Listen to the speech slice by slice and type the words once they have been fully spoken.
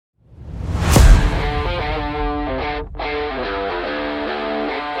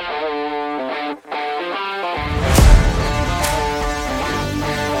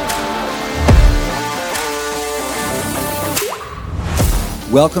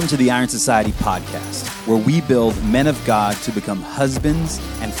Welcome to the Iron Society podcast, where we build men of God to become husbands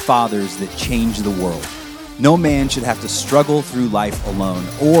and fathers that change the world. No man should have to struggle through life alone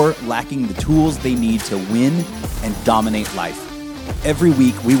or lacking the tools they need to win and dominate life. Every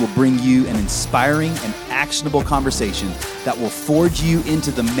week, we will bring you an inspiring and actionable conversation that will forge you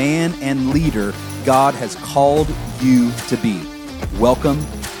into the man and leader God has called you to be. Welcome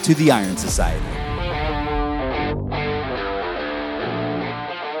to the Iron Society.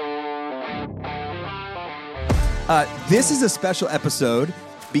 This is a special episode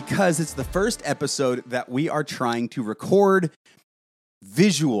because it's the first episode that we are trying to record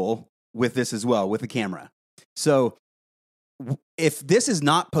visual with this as well, with a camera. So if this is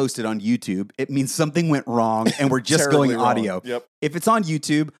not posted on YouTube, it means something went wrong and we're just going audio. Yep. If it's on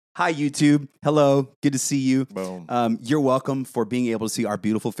YouTube, hi YouTube, hello, good to see you. Boom. You're welcome for being able to see our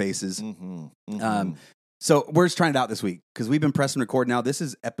beautiful faces. So we're just trying it out this week because we've been pressing record now. This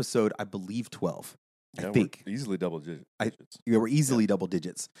is episode, I believe, 12. I think we're easily double digits. We're easily double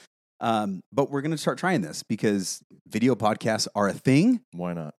digits. But we're going to start trying this because video podcasts are a thing.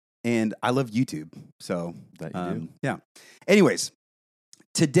 Why not? And I love YouTube. So That you do. yeah. Anyways,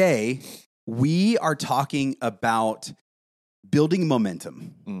 today we are talking about building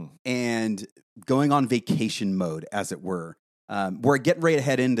momentum and going on vacation mode, as it were. We're getting ready to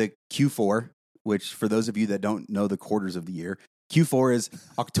head into Q4, which for those of you that don't know the quarters of the year, Q4 is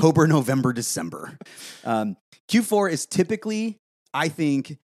October, November, December. Q4 is typically, I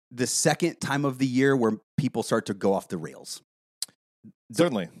think, the second time of the year where people start to go off the rails.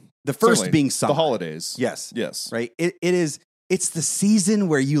 Certainly. The first being summer. The holidays. Yes. Yes. Right? It's the season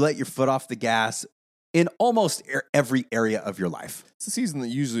where you let your foot off the gas in almost every area of your life. It's the season that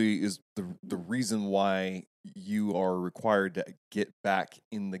usually is the reason why you are required to get back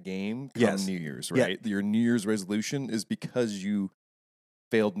in the game come New Year's, right? Yeah. Your New Year's resolution is because you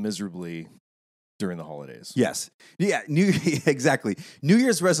failed miserably during the holidays. Yes. Yeah, exactly. New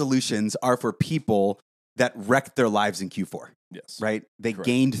Year's resolutions are for people that wrecked their lives in Q4. Yes. Right? They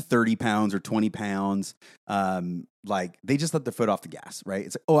gained 30 pounds or 20 pounds. Like they just let their foot off the gas, right?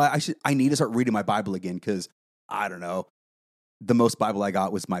 It's like, I need to start reading my Bible again because I don't know. The most Bible I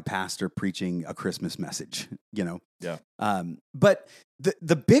got was my pastor preaching a Christmas message, you know? Yeah. But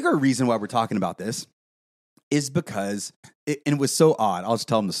the bigger reason why we're talking about this is because, it was so odd. I'll just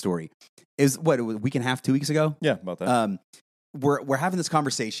tell them the story. Is what, a week and a half, 2 weeks ago? Yeah, about that. We're having this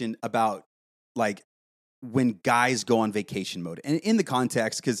conversation about like when guys go on vacation mode. And in the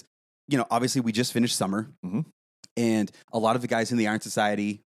context, because, you know, obviously we just finished summer and a lot of the guys in the Iron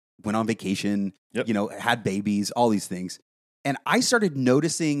Society went on vacation, you know, had babies, all these things. And I started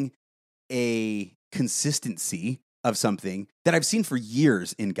noticing a consistency of something that I've seen for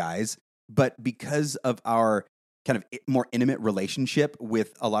years in guys, but because of our kind of more intimate relationship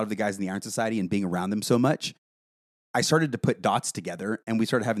with a lot of the guys in the Iron Society and being around them so much, I started to put dots together and we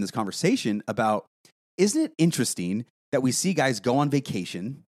started having this conversation about, isn't it interesting that we see guys go on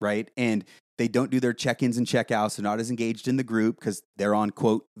vacation, right? And they don't do their check-ins and check-outs. They're not as engaged in the group because they're on,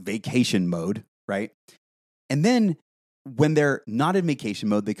 quote, vacation mode, right? And then when they're not in vacation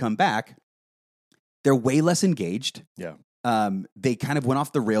mode, they come back, they're way less engaged. Yeah. They kind of went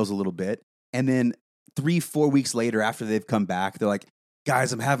off the rails a little bit. And then 3-4 weeks later, after they've come back, they're like,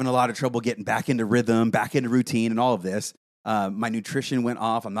 guys, I'm having a lot of trouble getting back into rhythm, back into routine and all of this. My nutrition went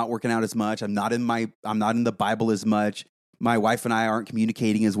off. I'm not working out as much. I'm not in the Bible as much. My wife and I aren't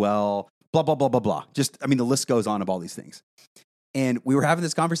communicating as well. Blah, blah, blah, blah, blah. The list goes on of all these things. And we were having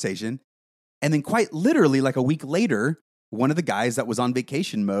this conversation. And then quite literally, like a week later, one of the guys that was on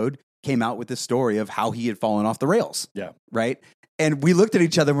vacation mode came out with this story of how he had fallen off the rails. Yeah. Right. And we looked at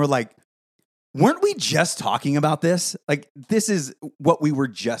each other and we're like, weren't we just talking about this? Like, this is what we were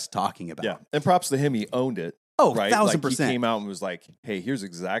just talking about. Yeah. And props to him. He owned it. Oh, right? 1,000%. He came out and was like, hey, here's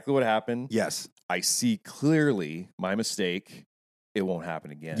exactly what happened. Yes. I see clearly my mistake. It won't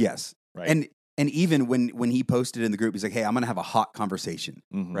happen again. Yes. Right. And even when he posted in the group, he's like, hey, I'm going to have a hot conversation,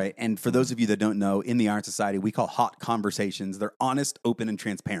 right? And for those of you that don't know, in the Iron Society, we call hot conversations. They're honest, open, and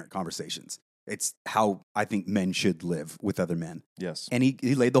transparent conversations. It's how I think men should live with other men. Yes. And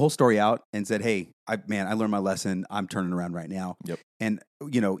he laid the whole story out and said, hey, I learned my lesson. I'm turning around right now. Yep. And,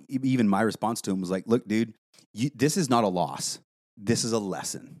 you know, even my response to him was like, look, dude, this is not a loss. This is a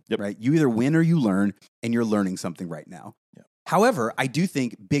lesson, right? You either win or you learn, and you're learning something right now. Yep. However, I do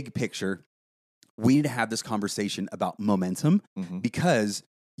think big picture, we need to have this conversation about momentum because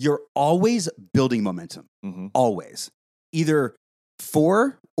you're always building momentum, always. Either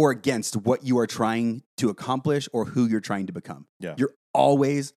for or against what you are trying to accomplish or who you're trying to become. Yeah. You're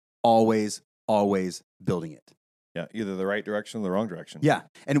always, always, always building it. Yeah, either the right direction or the wrong direction. Yeah.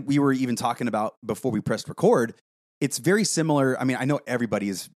 And we were even talking about before we pressed record, it's very similar. I mean, I know everybody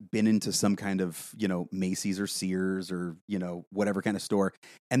has been into some kind of, Macy's or Sears or, whatever kind of store.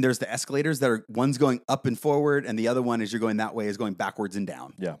 And there's the escalators that are, one's going up and forward, and the other one, as you're going that way, is going backwards and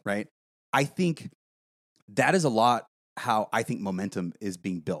down. Yeah. Right. I think that is a lot how I think momentum is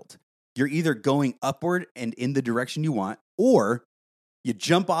being built. You're either going upward and in the direction you want, or you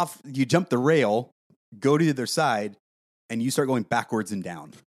jump the rail, go to the other side, and you start going backwards and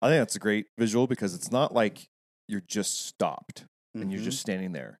down. I think that's a great visual because it's not like you're just stopped and you're just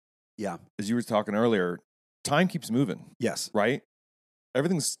standing there. Yeah. As you were talking earlier, time keeps moving. Yes. Right?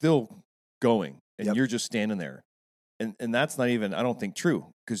 Everything's still going and you're just standing there. And that's not even, I don't think, true.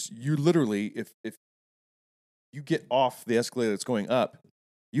 Because you literally, if you get off the escalator that's going up,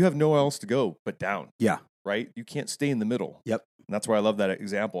 you have nowhere else to go but down. Yeah. Right? You can't stay in the middle. Yep. And that's why I love that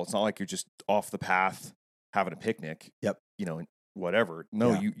example. It's not like you're just off the path having a picnic. Yep. Whatever.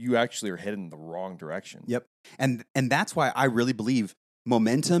 No, you actually are heading in the wrong direction. Yep. And that's why I really believe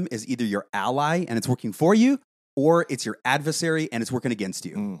momentum is either your ally and it's working for you, or it's your adversary and it's working against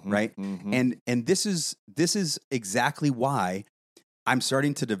you. Right. And this is exactly why I'm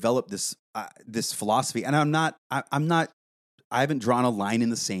starting to develop this philosophy. And I haven't drawn a line in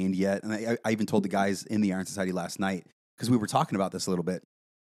the sand yet. And I even told the guys in the Iron Society last night, because we were talking about this a little bit.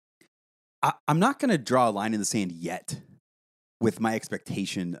 I'm not going to draw a line in the sand yet with my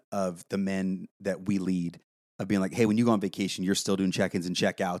expectation of the men that we lead, of being like, hey, when you go on vacation, you're still doing check-ins and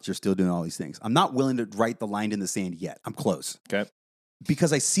check-outs. You're still doing all these things. I'm not willing to write the line in the sand yet. I'm close. Okay.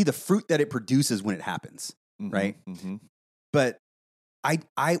 Because I see the fruit that it produces when it happens. Right. But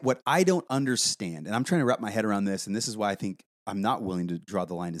what I don't understand, and I'm trying to wrap my head around this, and this is why I think I'm not willing to draw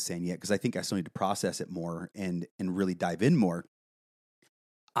the line in the sand yet, because I think I still need to process it more and really dive in more.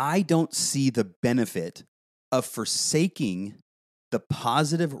 I don't see the benefit of forsaking the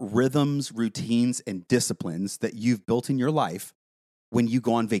positive rhythms, routines, and disciplines that you've built in your life when you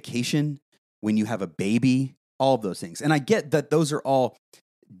go on vacation, when you have a baby, all of those things. And I get that those are all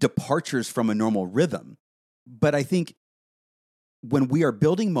departures from a normal rhythm. But I think when we are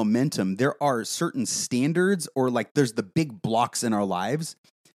building momentum, there are certain standards, or like there's the big blocks in our lives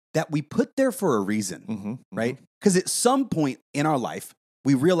that we put there for a reason, right? Because at some point in our life,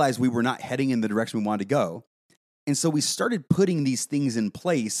 we realized we were not heading in the direction we wanted to go. And so we started putting these things in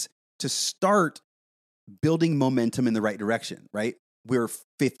place to start building momentum in the right direction, right? We're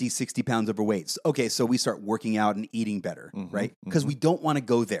 50, 60 pounds overweight. Okay, so we start working out and eating better, right? Because we don't want to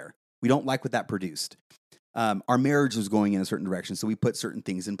go there. We don't like what that produced. Our marriage was going in a certain direction, so we put certain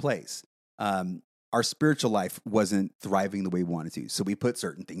things in place. Our spiritual life wasn't thriving the way we wanted to, so we put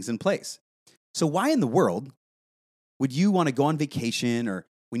certain things in place. So why in the world would you want to go on vacation, or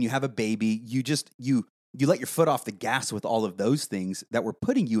when you have a baby, you let your foot off the gas with all of those things that were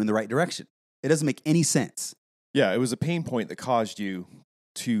putting you in the right direction? It doesn't make any sense. Yeah, it was a pain point that caused you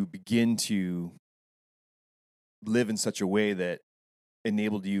to begin to live in such a way that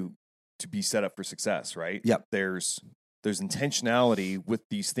enabled you to be set up for success, right? Yep. There's intentionality with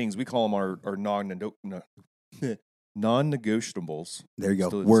these things. We call them our non-negotiables. There you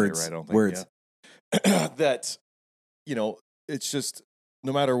go. Words. Right, I don't think. Words. Yeah. That, it's just,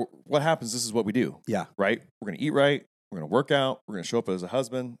 no matter what happens, this is what we do. Yeah. Right? We're going to eat right. We're going to work out. We're going to show up as a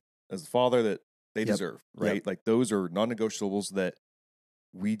husband, as a father that they deserve, right? Yep. Like those are non-negotiables that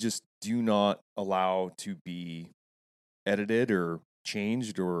we just do not allow to be edited or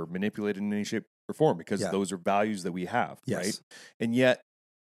changed or manipulated in any shape or form, because those are values that we have, right? And yet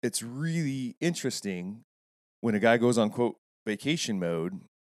it's really interesting when a guy goes on, quote, vacation mode,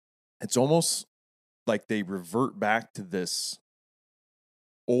 it's almost like they revert back to this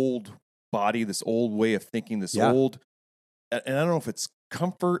old body, this old way of thinking, this old, and I don't know if it's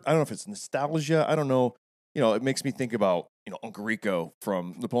comfort, I don't know if it's nostalgia, I don't know, it makes me think about, Uncle Rico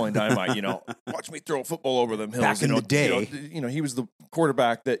from Napoleon Dynamite, watch me throw a football over them hills. Back in the day. He was the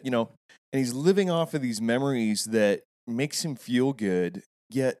quarterback that, and he's living off of these memories that makes him feel good,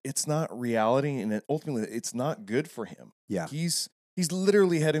 yet it's not reality, and ultimately it's not good for him. Yeah. He's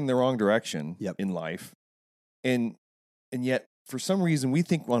literally heading the wrong direction in life. And yet, for some reason, we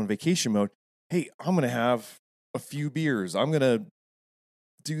think on vacation mode, hey, I'm going to have a few beers. I'm going to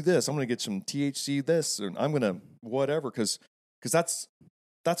do this. I'm going to get some THC this, and I'm going to whatever, because that's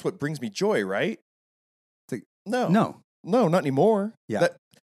what brings me joy, right? Like, no, not anymore. Yeah.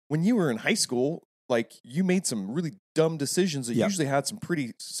 When you were in high school, like, you made some really dumb decisions that usually had some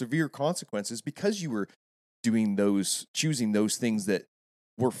pretty severe consequences because you were choosing those things that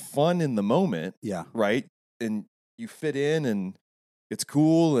were fun in the moment. Yeah. Right. And you fit in and it's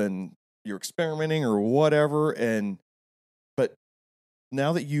cool and you're experimenting or whatever. But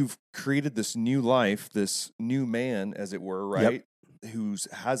now that you've created this new life, this new man, as it were, right? Yep. Who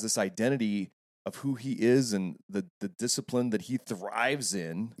has this identity of who he is and the discipline that he thrives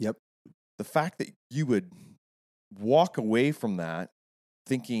in. Yep. The fact that you would walk away from that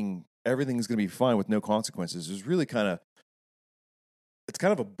thinking everything's going to be fine with no consequences is really it's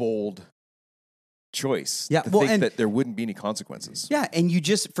kind of a bold choice to think that there wouldn't be any consequences. Yeah, and you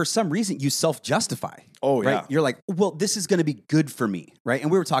just, for some reason, you self-justify. Oh, right? Yeah. You're like, well, this is going to be good for me, right?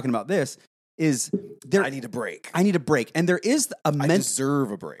 And we were talking about this, I need a break. And there is I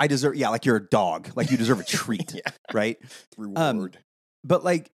deserve a break. Like you're a dog. Like you deserve a treat, yeah. right? Reward. But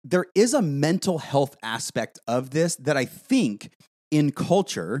like there is a mental health aspect of this that I think in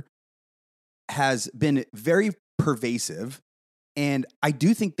culture has been very pervasive. And I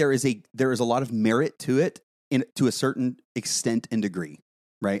do think there is a lot of merit to it to a certain extent and degree,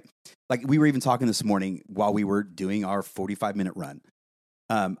 right? Like we were even talking this morning while we were doing our 45-minute run.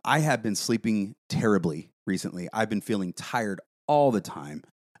 I have been sleeping terribly recently. I've been feeling tired all the time,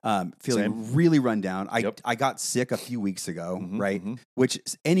 feeling really run down. I got sick a few weeks ago, right? Mm-hmm. Which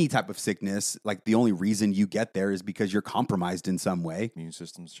any type of sickness, like the only reason you get there is because you're compromised in some way. Immune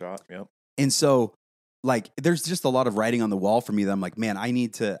system's shot, yep. And so like there's just a lot of writing on the wall for me that I'm like, man, I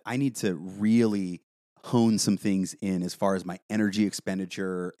need to really hone some things in as far as my energy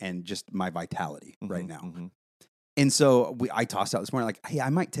expenditure and just my vitality right now. Mm-hmm. And so I tossed out this morning, like, hey, I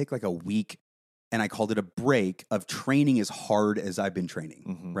might take like a week, and I called it a break of training as hard as I've been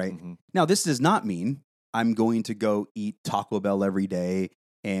training, right? Mm-hmm. Now, this does not mean I'm going to go eat Taco Bell every day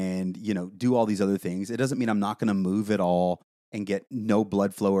and, do all these other things. It doesn't mean I'm not going to move at all and get no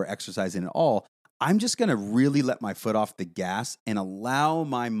blood flow or exercise in at all. I'm just going to really let my foot off the gas and allow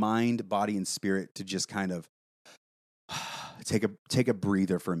my mind, body, and spirit to just kind of take a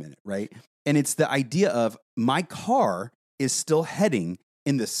breather for a minute, right? And it's the idea of my car is still heading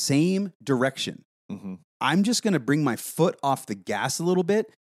in the same direction. Mm-hmm. I'm just going to bring my foot off the gas a little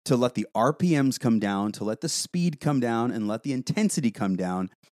bit to let the RPMs come down, to let the speed come down, and let the intensity come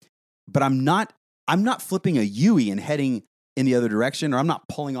down. But I'm not flipping a U-ey and heading in the other direction, or I'm not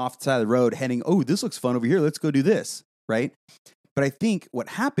pulling off the side of the road heading, oh, this looks fun over here, let's go do this, right? But I think what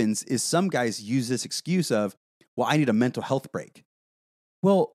happens is some guys use this excuse of, well, I need a mental health break.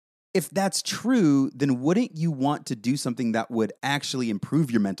 Well, if that's true, then wouldn't you want to do something that would actually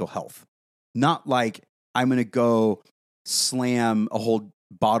improve your mental health? Not like I'm going to go slam a whole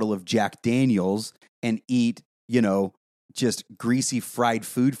bottle of Jack Daniels and eat, just greasy fried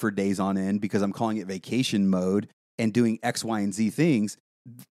food for days on end because I'm calling it vacation mode and doing X, Y, and Z things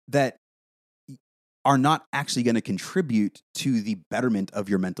that are not actually going to contribute to the betterment of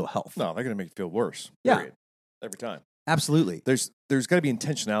your mental health. No, they're going to make you feel worse. Yeah. Period. Every time. Absolutely. There's got to be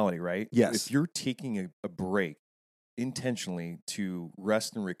intentionality, right? Yes. If you're taking a break intentionally to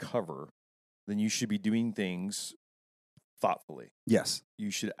rest and recover, then you should be doing things thoughtfully. Yes.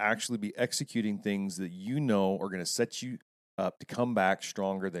 You should actually be executing things that you know are going to set you up to come back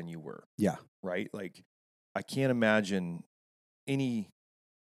stronger than you were. Yeah. Right? Like, I can't imagine anybody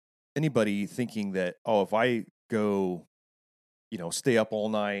thinking that, oh, if I go, stay up all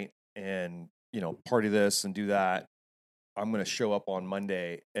night and, party this and do that, I'm going to show up on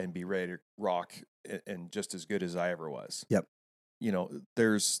Monday and be ready to rock and just as good as I ever was. Yep.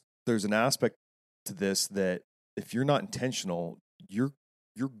 There's an aspect to this that if you're not intentional, you're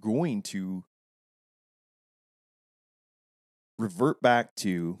going to revert back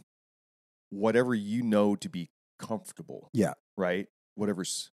to whatever you know to be comfortable. Yeah. Right?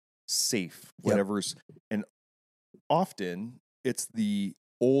 Whatever's safe, whatever's, and often it's the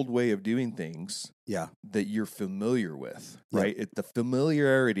old way of doing things that you're familiar with, right? The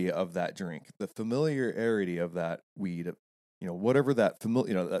familiarity of that drink, the familiarity of that weed, whatever that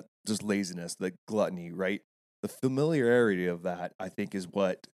that just laziness, the gluttony, right? The familiarity of that, I think, is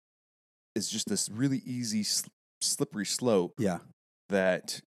what is just this really easy, slippery slope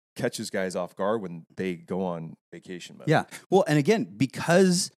that catches guys off guard when they go on vacation mode. Yeah. Well, and again,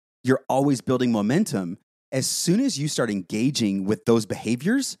 because you're always building momentum, as soon as you start engaging with those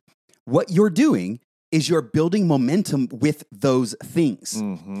behaviors, what you're doing is you're building momentum with those things.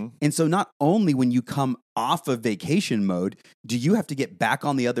 Mm-hmm. And so not only when you come off of vacation mode, do you have to get back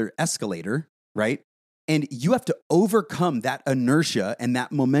on the other escalator, right? And you have to overcome that inertia and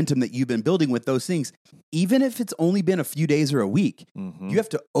that momentum that you've been building with those things. Even if it's only been a few days or a week, you have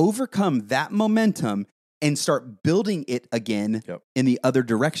to overcome that momentum and start building it again in the other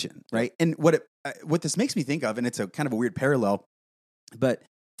direction, right? And what this makes me think of, and it's a kind of a weird parallel, but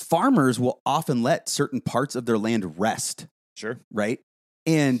farmers will often let certain parts of their land rest. Sure. Right?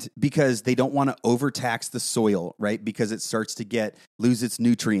 And because they don't want to overtax the soil, right? Because it starts to lose its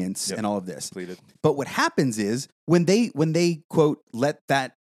nutrients and all of this. Depleted. But what happens is when they quote, let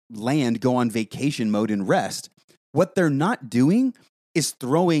that land go on vacation mode and rest, what they're not doing is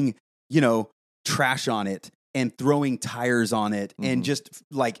throwing, trash on it and throwing tires on it and just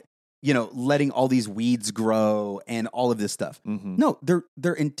like, letting all these weeds grow and all of this stuff. No,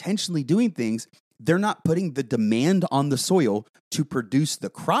 they're intentionally doing things. They're not putting the demand on the soil to produce the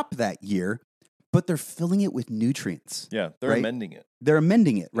crop that year, but they're filling it with nutrients. Yeah, they're amending it. They're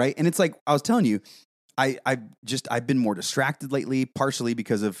amending it, right? And it's like I was telling you, I've been more distracted lately, partially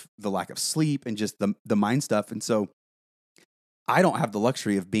because of the lack of sleep and just the mind stuff. And so I don't have the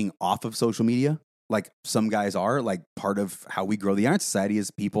luxury of being off of social media like some guys are. Like part of how we grow the Iron Society is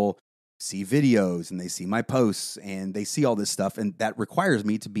people see videos and they see my posts and they see all this stuff, and that requires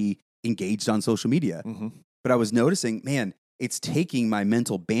me to be engaged on social media. But I was noticing, man, it's taking my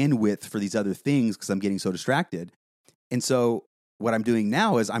mental bandwidth for these other things because I'm getting so distracted. And so what I'm doing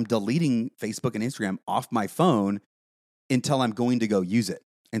now is I'm deleting Facebook and Instagram off my phone until I'm going to go use it.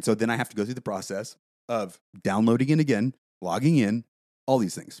 And so then I have to go through the process of downloading it again, logging in, all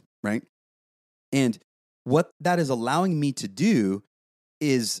these things, right? And what that is allowing me to do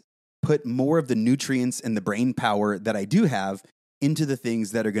is put more of the nutrients and the brain power that I do have into the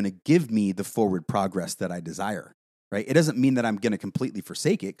things that are going to give me the forward progress that I desire, right? It doesn't mean that I'm going to completely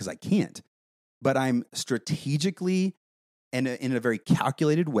forsake it because I can't, but I'm strategically and in a very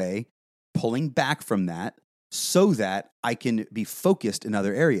calculated way pulling back from that so that I can be focused in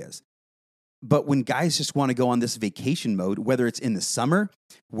other areas. But when guys just want to go on this vacation mode, whether it's in the summer,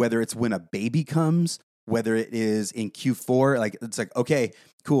 whether it's when a baby comes, whether it is in Q4, like it's like, okay,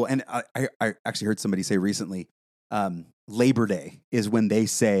 cool. And I actually heard somebody say recently, Labor Day is when they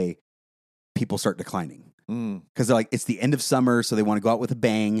say people start declining because they're like, it's the end of summer. So they want to go out with a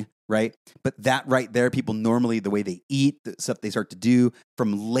bang. Right. But that right there, people normally, the way they eat, the stuff they start to do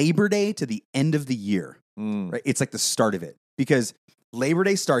from Labor Day to the end of the year, right? It's like the start of it because Labor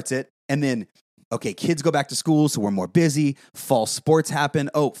Day starts it. And then, okay, kids go back to school, so we're more busy. Fall sports happen.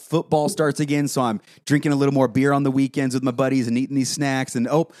 Oh, football starts again, so I'm drinking a little more beer on the weekends with my buddies and eating these snacks. And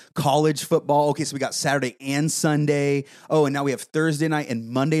college football. Okay, so we got Saturday and Sunday. Oh, and now we have Thursday night and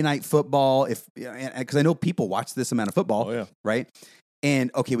Monday night football. Because I know people watch this amount of football, right?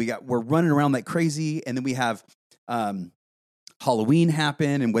 And okay, we're running around like crazy, and then we have Halloween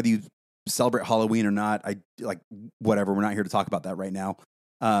happen, and whether you celebrate Halloween or not, whatever. We're not here to talk about that right now.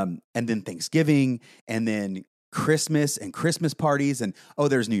 And then Thanksgiving, and then Christmas and Christmas parties, and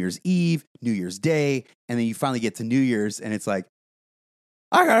there's New Year's Eve, New Year's Day, and then you finally get to New Year's, and it's like,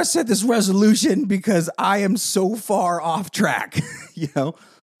 I gotta set this resolution because I am so far off track,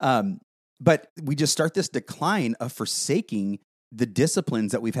 But we just start this decline of forsaking the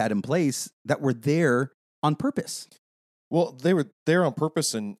disciplines that we've had in place that were there on purpose. Well, they were there on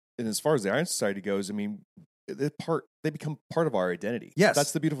purpose, and as far as the Iron Society goes, I mean, they become part of our identity. Yes.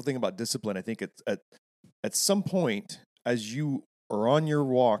 That's the beautiful thing about discipline. I think at some point, as you are on your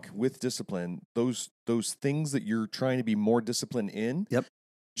walk with discipline, those things that you're trying to be more disciplined in,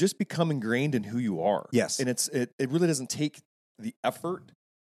 just become ingrained in who you are. Yes. And it really doesn't take the effort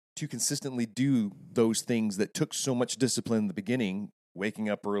to consistently do those things that took so much discipline in the beginning, waking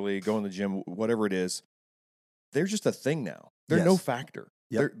up early, going to the gym, whatever it is. They're just a thing now. They're no factor.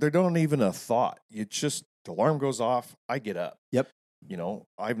 Yep. They're not even a thought. It's just the alarm goes off, I get up. Yep.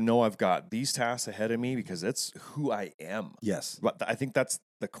 I know I've got these tasks ahead of me because it's who I am. Yes. But I think that's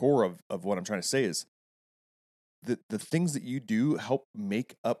the core of what I'm trying to say is the things that you do help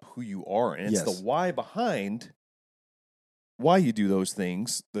make up who you are. And it's the why behind why you do those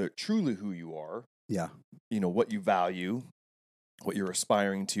things, truly who you are. Yeah. What you value, what you're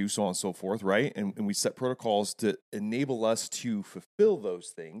aspiring to, so on and so forth, right? And we set protocols to enable us to fulfill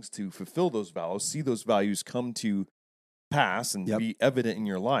those things, to fulfill those values, see those values come to pass and be evident in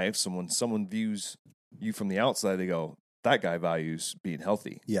your life. So when someone views you from the outside, they go, that guy values being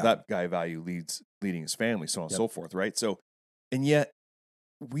healthy. Yeah. That guy leading his family, so on and so forth, right? So, and yet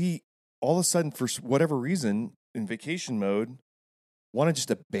we all of a sudden, for whatever reason, in vacation mode, want to just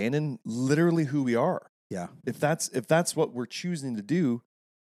abandon literally who we are. Yeah. If that's what we're choosing to do,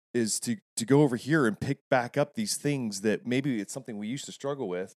 is to go over here and pick back up these things that maybe it's something we used to struggle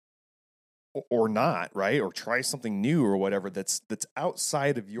with or not, right? Or try something new or whatever that's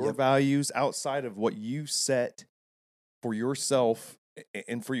outside of your values, outside of what you set for yourself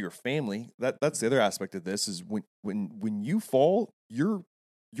and for your family. That's the other aspect of this is when you fall, you're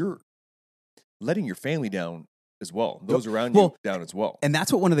letting your family down as well. Those around you down as well. And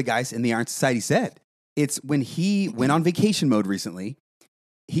that's what one of the guys in the Iron Society said. It's when he went on vacation mode recently,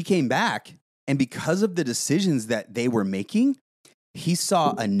 he came back, and because of the decisions that they were making, he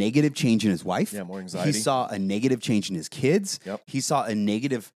saw a negative change in his wife. Yeah, more anxiety. He saw a negative change in his kids. Yep. He saw a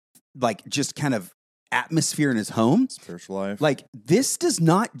negative, like, just kind of atmosphere in his home. Spiritual life. Like, this does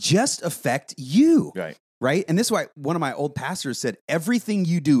not just affect you. Right. Right? And this is why one of my old pastors said, everything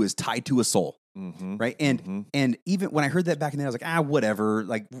you do is tied to a soul. Mm-hmm. Right. And even when I heard that back in the day, I was like, whatever,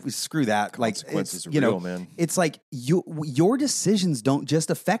 like, screw that. Consequences like, it's, are real, man. It's like your decisions don't just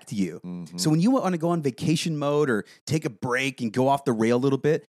affect you. Mm-hmm. So when you want to go on vacation mode or take a break and go off the rail a little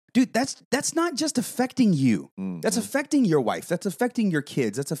bit, dude, that's not just affecting you. Mm-hmm. That's affecting your wife. That's affecting your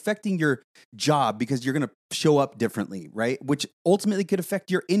kids. That's affecting your job because you're going to show up differently, right? Which ultimately could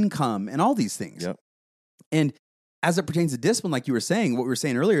affect your income and all these things. Yep. And as it pertains to discipline, like you were saying, what we were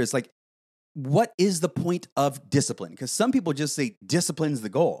saying earlier is like, what is the point of discipline? Because some people just say discipline is the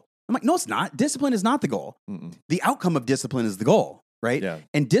goal. I'm like, no, it's not. Discipline is not the goal. Mm-mm. The outcome of discipline is the goal, right? Yeah.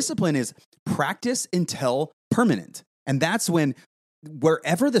 And discipline is practice until permanent. And that's when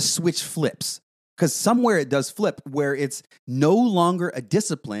wherever the switch flips, because somewhere it does flip, where it's no longer a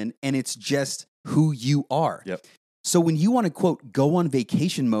discipline and it's just who you are. Yep. So when you want to, quote, go on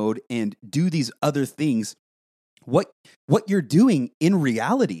vacation mode and do these other things, what you're doing in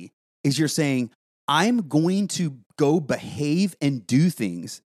reality is you're saying, I'm going to go behave and do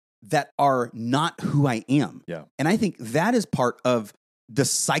things that are not who I am. Yeah. And I think that is part of the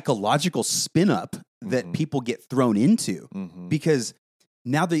psychological spin up that Mm-hmm. people get thrown into because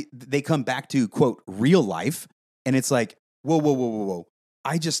now they come back to, quote, real life. And it's like, whoa.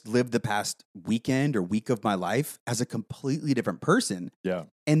 I just lived the past weekend or week of my life as a completely different person. Yeah.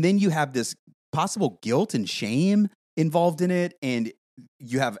 And then you have this possible guilt and shame involved in it. And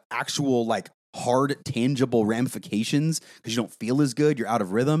you have actual, like, hard, tangible ramifications because you don't feel as good. You're out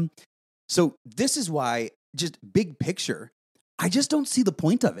of rhythm. So this is why, just big picture, I just don't see the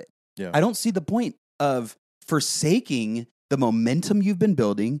point of it. Yeah. I don't see the point of forsaking the momentum you've been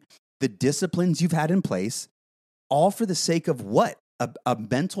building, the disciplines you've had in place, all for the sake of what? A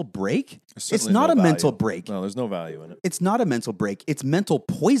mental break? It's not a mental break. No, there's no value in it. It's not a mental break. It's mental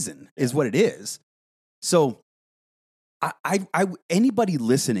poison is what it is. So I anybody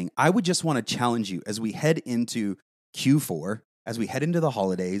listening, I would just want to challenge you as we head into Q4, as we head into the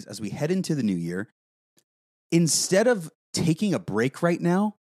holidays, as we head into the new year, instead of taking a break right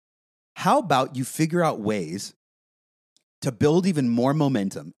now, how about you figure out ways to build even more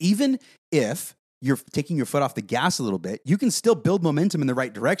momentum? Even if you're taking your foot off the gas a little bit, you can still build momentum in the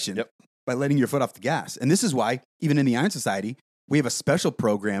right direction by letting your foot off the gas. And this is why, even in the Iron Society, we have a special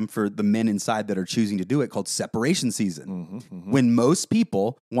program for the men inside that are choosing to do it called Separation Season. When most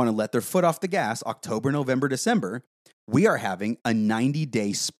people want to let their foot off the gas, October, November, December, we are having a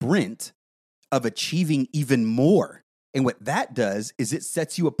 90-day sprint of achieving even more. And what that does is it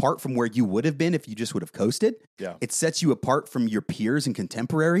sets you apart from where you would have been if you just would have coasted. Yeah. It sets you apart from your peers and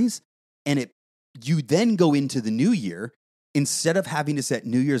contemporaries. And you then go into the new year, instead of having to set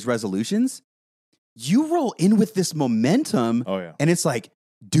New Year's resolutions, you roll in with this momentum. Oh, yeah. And it's like,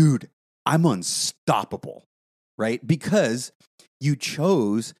 dude, I'm unstoppable, right? Because you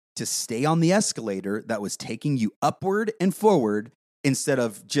chose to stay on the escalator that was taking you upward and forward instead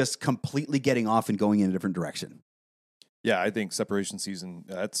of just completely getting off and going in a different direction. Yeah, I think Separation Season,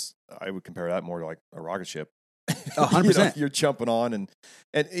 I would compare that more to like a rocket ship. 100%. You're jumping on and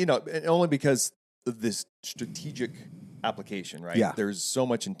only because of this strategic application, right? Yeah. There's so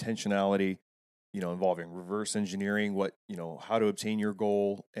much intentionality, involving reverse engineering, how to obtain your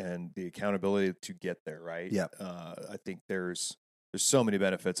goal and the accountability to get there, right? Yeah. I think there's so many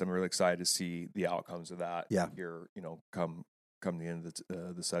benefits. I'm really excited to see the outcomes of that here, come the end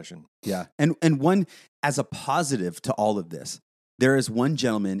of the session. Yeah. And one, as a positive to all of this, there is one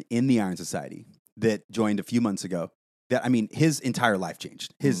gentleman in the Iron Society that joined a few months ago that, his entire life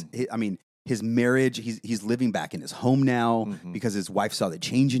changed. His marriage, he's living back in his home now because his wife saw the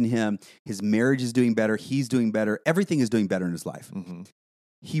change in him. His marriage is doing better. He's doing better. Everything is doing better in his life.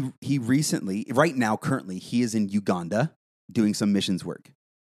 He recently, right now, currently, he is in Uganda doing some missions work.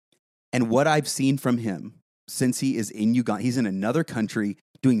 And what I've seen from him since he is in Uganda, he's in another country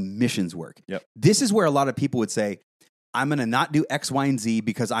doing missions work. Yep. This is where a lot of people would say, I'm going to not do X, Y, and Z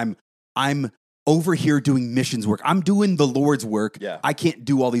because I'm over here doing missions work. I'm doing the Lord's work. Yeah. I can't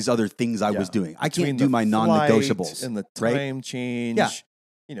do all these other things I was doing. I can't do my non-negotiables. And the time change,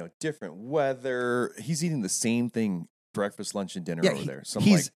 different weather. He's eating the same thing, breakfast, lunch, and dinner over there. Some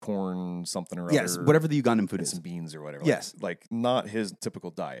like corn, something or other. Yes, whatever the Ugandan food is. Some beans or whatever. Yes. Like not his typical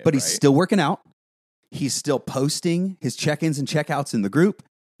diet. But he's still working out. He's still posting his check-ins and check-outs in the group.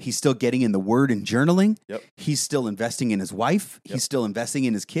 He's still getting in the word and journaling. Yep. He's still investing in his wife. Yep. He's still investing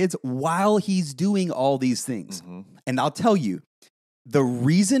in his kids while he's doing all these things. Mm-hmm. And I'll tell you,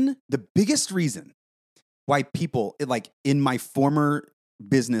 the biggest reason why people, like in my former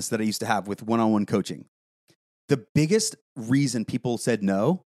business that I used to have with one-on-one coaching, the biggest reason people said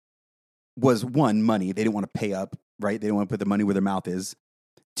no was, one, money. They didn't want to pay up, right? They didn't want to put their money where their mouth is.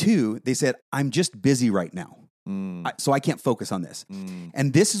 Two, they said, I'm just busy right now. So I can't focus on this.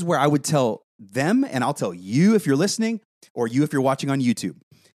 And this is where I would tell them, and I'll tell you if you're listening, or you if you're watching on YouTube,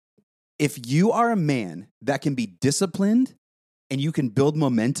 if you are a man that can be disciplined and you can build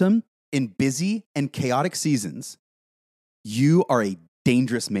momentum in busy and chaotic seasons, you are a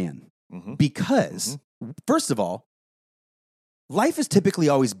dangerous man. Because, first of all, life is typically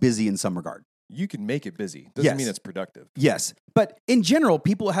always busy in some regard. You can make it busy. Doesn't mean it's productive. Yes. But in general,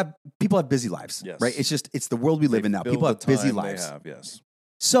 people have busy lives, right? It's the world we live in now. People have busy lives. Yes.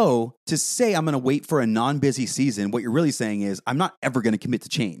 So to say I'm going to wait for a non-busy season, what you're really saying is I'm not ever going to commit to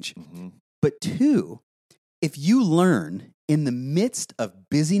change. But two, if you learn in the midst of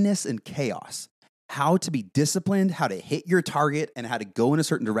busyness and chaos how to be disciplined, how to hit your target, and how to go in a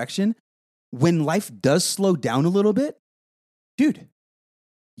certain direction, when life does slow down a little bit, dude,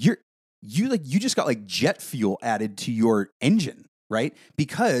 you just got like jet fuel added to your engine, right?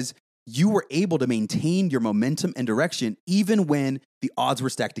 Because you were able to maintain your momentum and direction even when the odds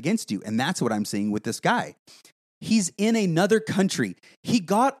were stacked against you. And that's what I'm seeing with this guy. He's in another country. He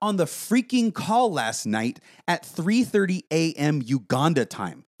got on the freaking call last night at 3:30 a.m. Uganda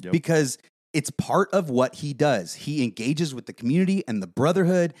time because it's part of what he does. He engages with the community and the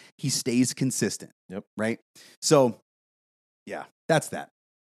brotherhood. He stays consistent, right? So, yeah, that's that.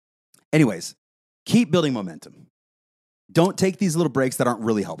 Anyways, keep building momentum. Don't take these little breaks that aren't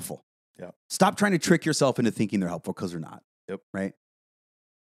really helpful. Stop trying to trick yourself into thinking they're helpful because they're not. Right?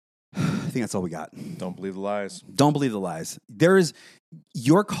 I think that's all we got. Don't believe the lies. Don't believe the lies. There is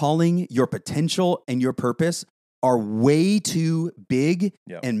your calling, your potential, and your purpose are way too big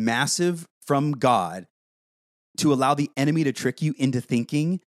and massive from God to allow the enemy to trick you into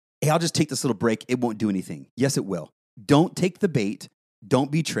thinking, hey, I'll just take this little break. It won't do anything. Yes, it will. Don't take the bait.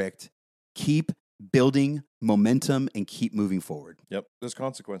 Don't be tricked. Keep building momentum and keep moving forward. There's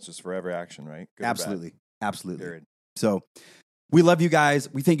consequences for every action, right? Good Absolutely. Absolutely. Period. So we love you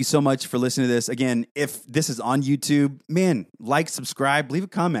guys. We thank you so much for listening to this. Again, if this is on YouTube, man, like, subscribe, leave a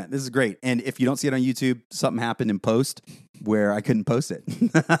comment. This is great. And if you don't see it on YouTube, something happened in post where I couldn't post it.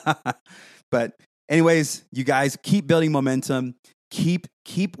 But anyways, you guys keep building momentum, keep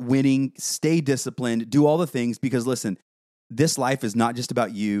winning, stay disciplined, do all the things because listen, this life is not just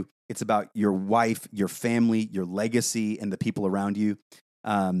about you. It's about your wife, your family, your legacy, and the people around you.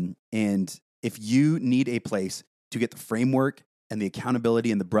 And if you need a place to get the framework and the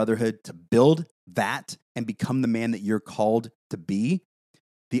accountability and the brotherhood to build that and become the man that you're called to be,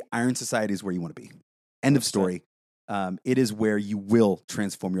 the Iron Society is where you want to be. End of story. It is where you will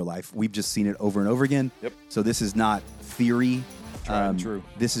transform your life. We've just seen it over and over again. So this is not theory. Tried and true.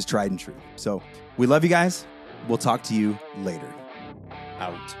 This is tried and true. So we love you guys. We'll talk to you later.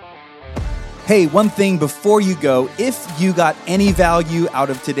 Out. Hey, one thing before you go, if you got any value out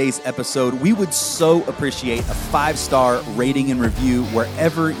of today's episode, we would so appreciate a 5-star rating and review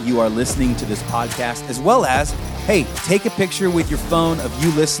wherever you are listening to this podcast, as well as, hey, take a picture with your phone of you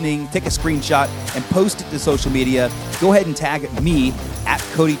listening, take a screenshot, and post it to social media. Go ahead and tag me at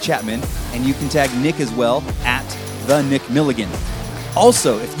Cody Chapman, and you can tag Nick as well at The Nick Milligan.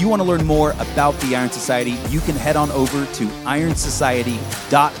 Also, if you want to learn more about the Iron Society, you can head on over to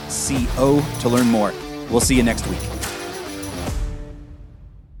ironsociety.co to learn more. We'll see you next week.